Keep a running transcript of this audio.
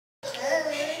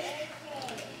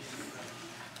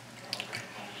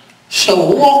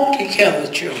So walk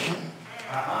together, children.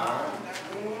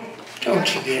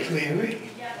 Don't you get weary.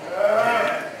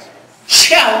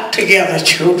 Shout together,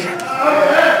 children.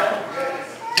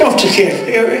 Don't you get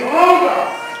weary.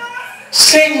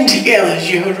 Sing together,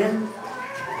 children.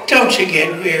 Don't you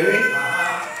get weary.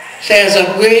 There's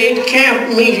a great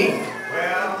camp meeting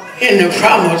in the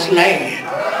promised land.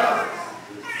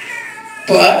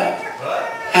 But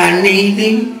I need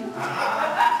thee.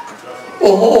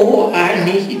 Oh, I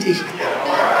need thee.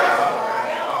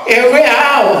 Every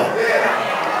hour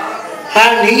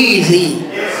I need thee.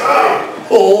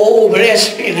 Oh,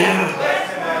 bless me now,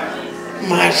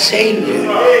 my Savior.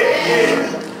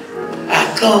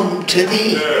 I come to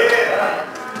thee.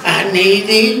 I need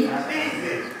thee.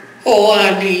 Oh,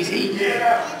 I need thee.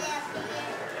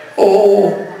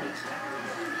 Oh,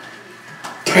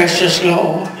 precious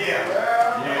Lord.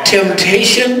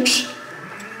 Temptations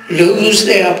lose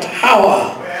their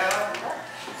power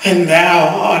when thou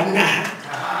art nigh.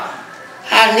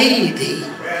 I need thee.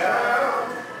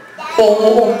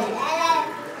 Oh,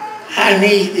 I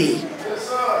need thee.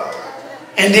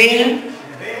 And then,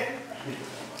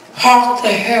 hark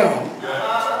the herald.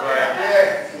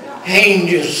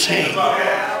 Angels sing.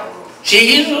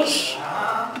 Jesus,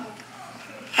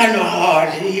 I know how hard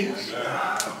it is,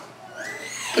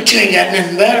 but you ain't got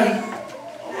nothing better.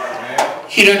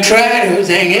 You done tried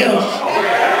everything else.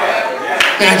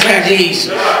 Now try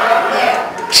Jesus.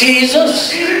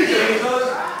 Jesus,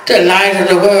 the light of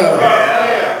the world.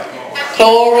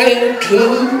 Glory to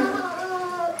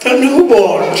the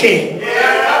newborn King.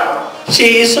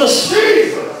 Jesus,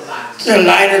 the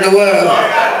light of the world.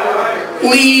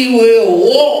 We will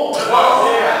walk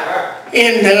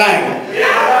in the light.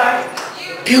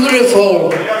 Beautiful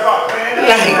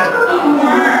light.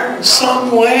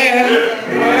 Somewhere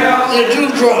the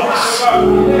dewdrops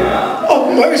of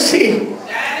mercy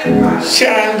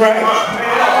shine bright.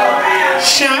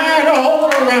 Shine all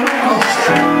around us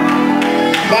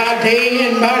by day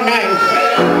and by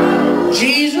night.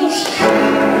 Jesus,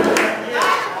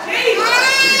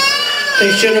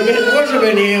 they should have been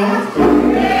worshiping him.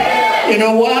 You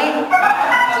know why?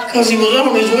 Because he was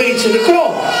on his way to the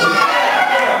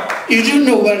cross. You do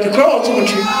know about the cross, don't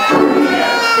you?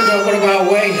 We're talking about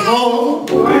way home,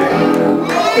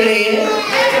 bled,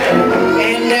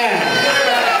 and died.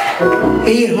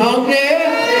 He hung there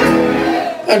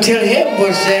until heaven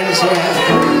was satisfied.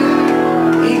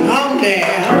 He hung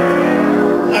there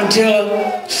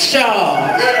until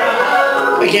stars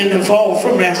began to fall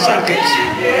from their sockets.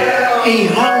 He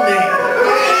hung there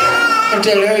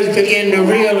until earth began to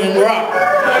reel and rock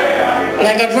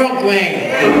like a drunk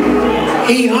man.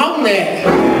 He hung there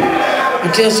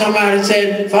until somebody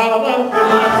said, Father,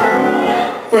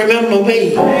 remember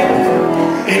me.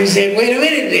 And he said, wait a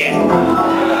minute there.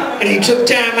 And he took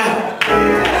time out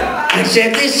and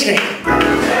said, this thing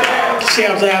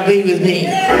shalt thou be with me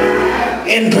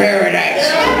in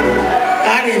paradise.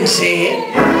 I didn't say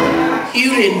it. You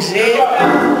didn't say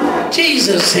it.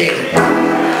 Jesus said it.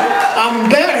 I'm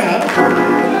better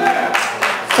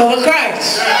for the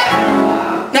Christ.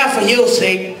 Not for your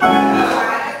sake,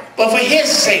 but for his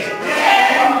sake.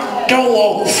 Don't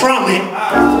walk from it.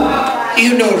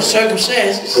 You know the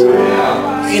circumstances.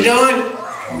 If you don't,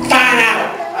 find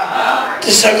out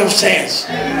the circumstance.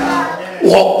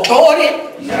 Walk toward it.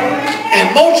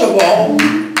 And most of all,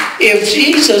 if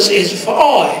Jesus is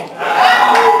for it,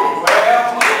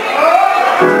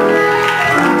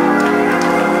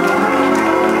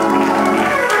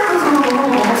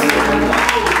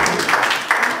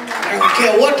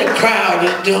 what the crowd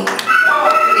is doing.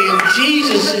 If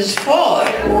Jesus is for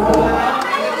it,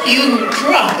 you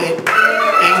drop it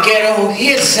and get on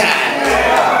his side.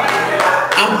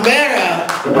 I'm better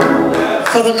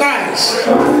for the Christ.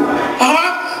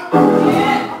 Hark!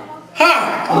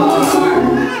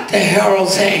 Hark! The herald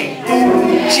saying,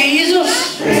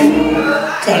 Jesus,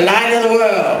 the light of the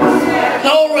world.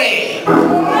 Glory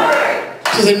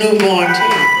to the newborn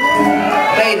King.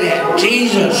 Play that.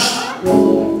 Jesus,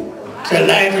 the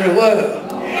light of the world.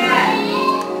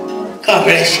 God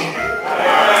bless you.